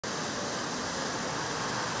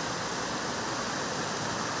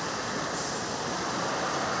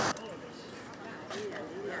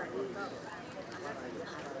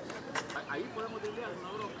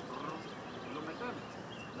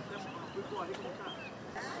Thank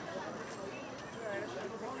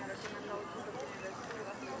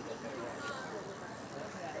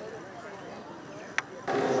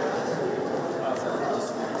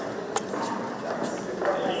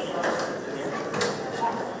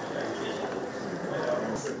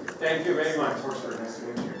you very much. Nice to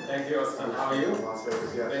meet you. Thank you, Austin. How are you?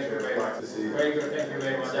 Thank you very much. To see you. Very good. Thank you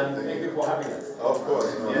very much. And thank you for having us. Of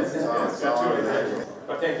course. Yes, absolutely.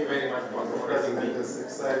 But thank you very much for raising me. President is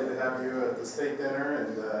excited to have you at the state dinner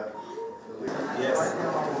and yes.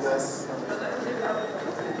 That's a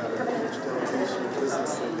huge delegation of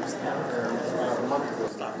business leaders there about a month ago.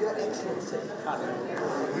 Your Excellency.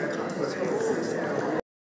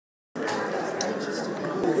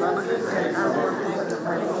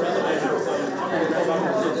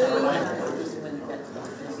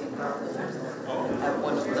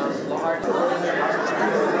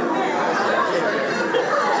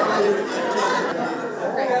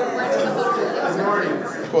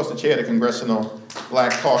 Of course, the chair of the congressional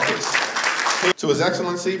Black Caucus. To His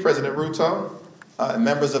Excellency, Pres.Ruto, and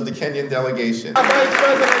members of the Kenyan delegation. Vice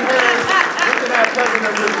President Harris, look at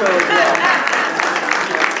President Ruto as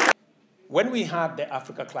well. When we had the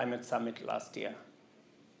Africa Climate Summit last year,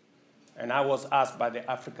 and I was asked by the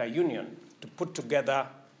Africa Union to put together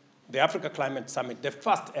the Africa Climate Summit, the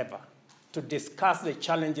first ever, to discuss the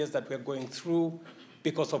challenges that we're going through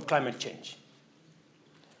because of climate change.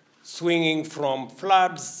 Swinging from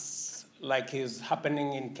floods, like is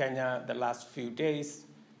happening in Kenya the last few days,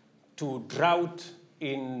 to drought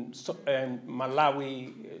in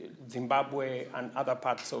Malawi, Zimbabwe, and other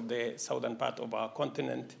parts of the southern part of our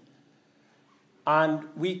continent. And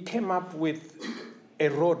we came up with a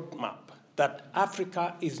roadmap that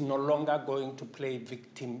Africa is no longer going to play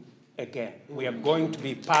victim again. We are going to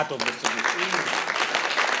be part of the solution.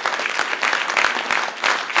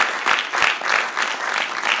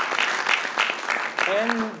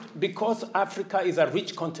 And because Africa is a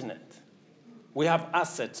rich continent, we have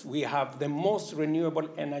assets. We have the most renewable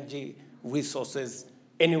energy resources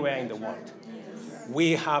anywhere in the world.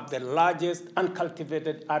 We have the largest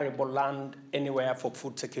uncultivated arable land anywhere for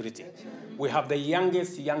food security. We have the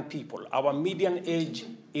youngest young people. Our median age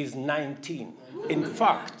is 19. In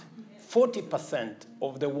fact, 40%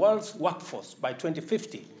 of the world's workforce by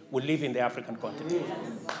 2050 will live in the African continent.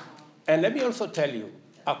 And let me also tell you,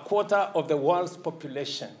 a quarter of the world's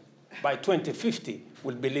population by 2050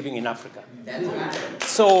 will be living in Africa.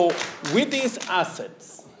 So with these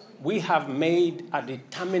assets, we have made a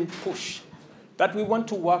determined push that we want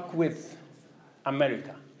to work with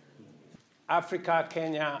America. Africa,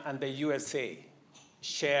 Kenya, and the USA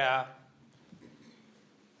share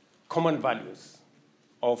common values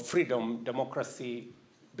of freedom, democracy,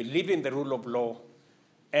 believe in the rule of law,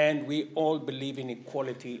 and we all believe in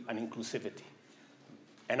equality and inclusivity.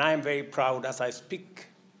 And I am very proud as I speak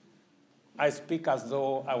as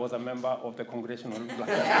though I was a member of the congressional Black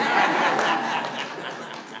Caucus.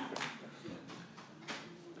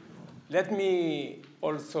 Let me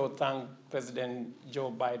also thank President Joe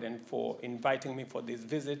Biden for inviting me for this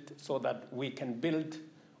visit so that we can build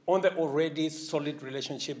on the already solid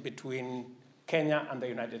relationship between Kenya and the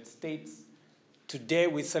United States. Today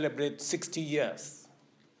we celebrate 60 years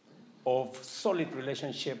of solid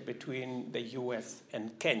relationship between the US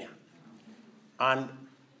and Kenya. And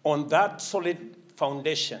on that solid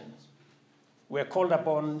foundation, we're called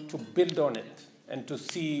upon to build on it and to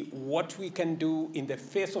see what we can do in the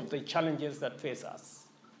face of the challenges that face us.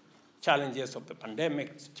 Challenges of the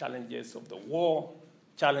pandemic, challenges of the war,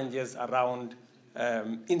 challenges around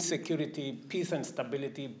insecurity, peace and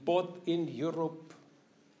stability, both in Europe,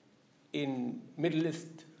 in Middle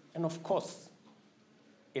East, and of course,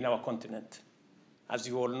 in our continent. As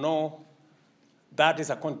you all know, that is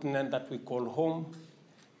a continent that we call home,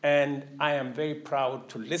 and I am very proud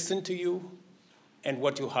to listen to you and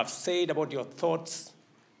what you have said about your thoughts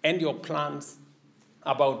and your plans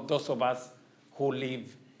about those of us who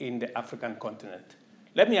live in the African continent.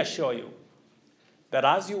 Let me assure you that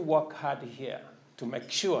as you work hard here to make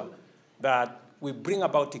sure that we bring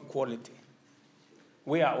about equality,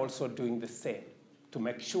 we are also doing the same to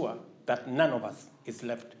make sure that none of us is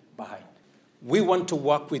left behind. We want to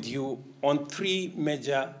work with you on 3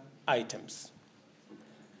 major items.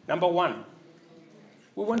 Number 1,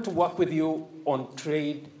 we want to work with you on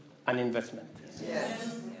trade and investment.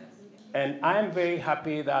 Yes. And I am very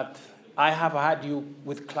happy that I have heard you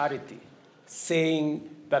with clarity saying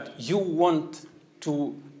that you want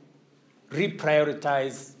to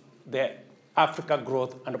reprioritize the Africa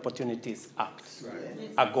Growth and Opportunities Act,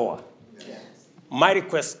 AGOA. Yes. My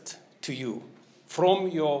request to you from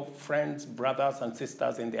your friends, brothers, and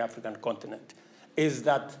sisters in the African continent is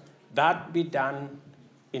that that be done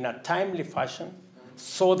in a timely fashion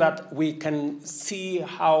so that we can see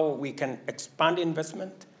how we can expand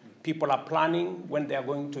investment. People are planning when they are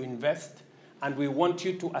going to invest, and we want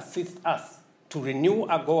you to assist us to renew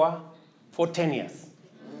AGOA for 10 years.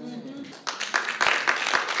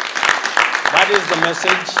 That is the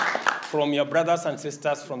message from your brothers and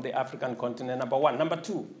sisters from the African continent, number one. Number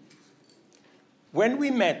two, when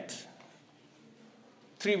we met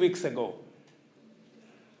 3 weeks ago,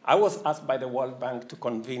 I was asked by the World Bank to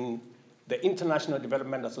convene the International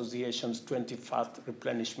Development Association's 21st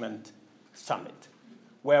Replenishment Summit,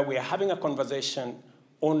 where we are having a conversation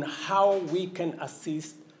on how we can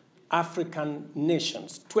assist African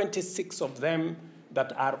nations, 26 of them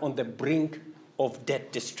that are on the brink of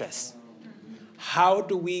debt distress. How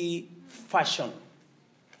do we fashion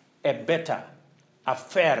a better, a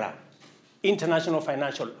fairer international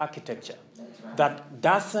financial architecture that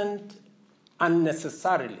doesn't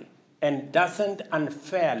unnecessarily and doesn't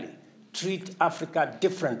unfairly treat Africa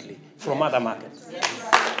differently from other markets?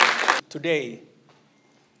 Yes. Today,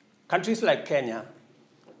 countries like Kenya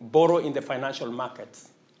borrow in the financial markets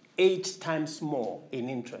 8 times more in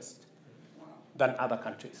interest than other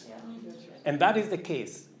countries. Yeah. And that is the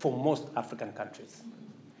case for most African countries.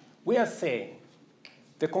 We are saying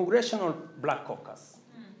the Congressional Black Caucus,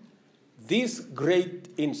 this great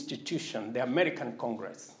institution, the American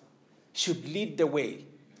Congress, should lead the way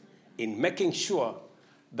in making sure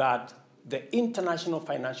that the international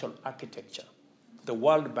financial architecture, the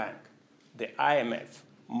World Bank, the IMF,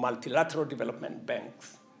 multilateral development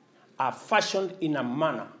banks, are fashioned in a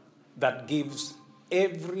manner that gives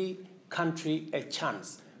every country a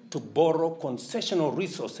chance to borrow concessional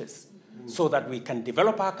resources so that we can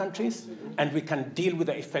develop our countries and we can deal with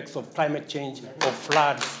the effects of climate change, of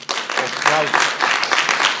floods, of droughts.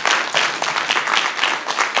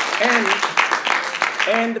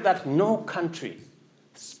 And that no country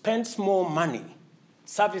spends more money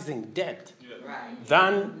servicing debt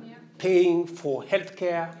than paying for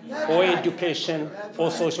healthcare or education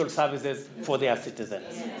or social services for their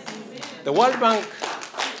citizens. The World Bank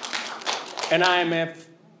and IMF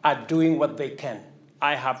are doing what they can.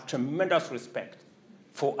 I have tremendous respect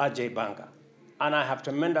for Ajay Banga, and I have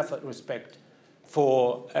tremendous respect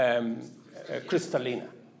for Kristalina.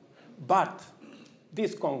 But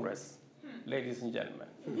this Congress, ladies and gentlemen,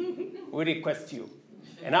 we request you,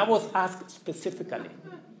 and I was asked specifically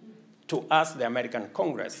to ask the American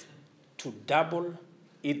Congress to double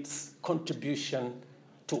its contribution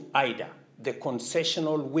to IDA, the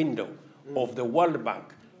concessional window of the World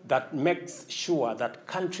Bank that makes sure that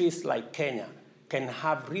countries like Kenya can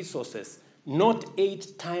have resources not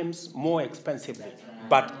 8 times more expensively,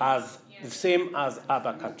 but as the same as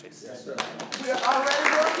other countries. Yes, sir. We are already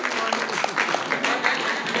working on it.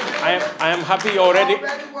 I am happy you're already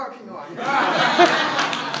working on it.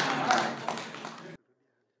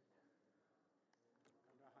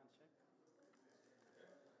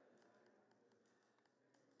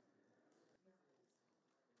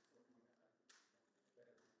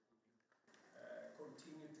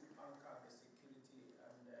 continue to anchor the security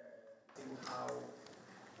and think how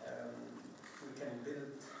we can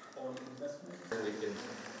build on investment. We can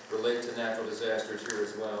relate to natural disasters here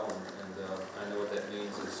as well, and I know what that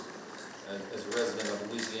means is, as a resident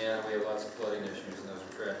of Louisiana, we have lots of flooding issues, and those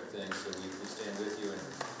are tragic things, so we stand with you.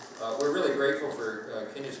 And we're really grateful for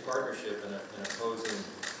Kenya's partnership in opposing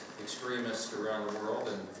extremists around the world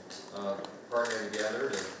and partnering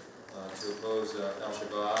together to oppose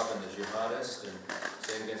Al-Shabaab and the jihadists, and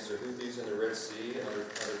same against the Houthis in the Red Sea and other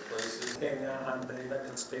places. Kenya and the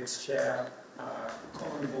United States share a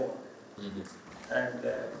common goal, and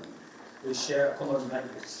we share common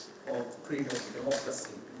values of freedom,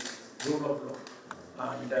 democracy, rule of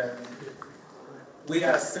law, and we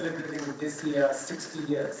are celebrating this year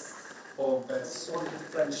 60 years of a solid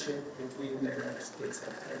friendship between the United States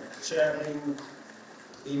and Kenya, sharing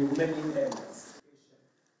in many areas.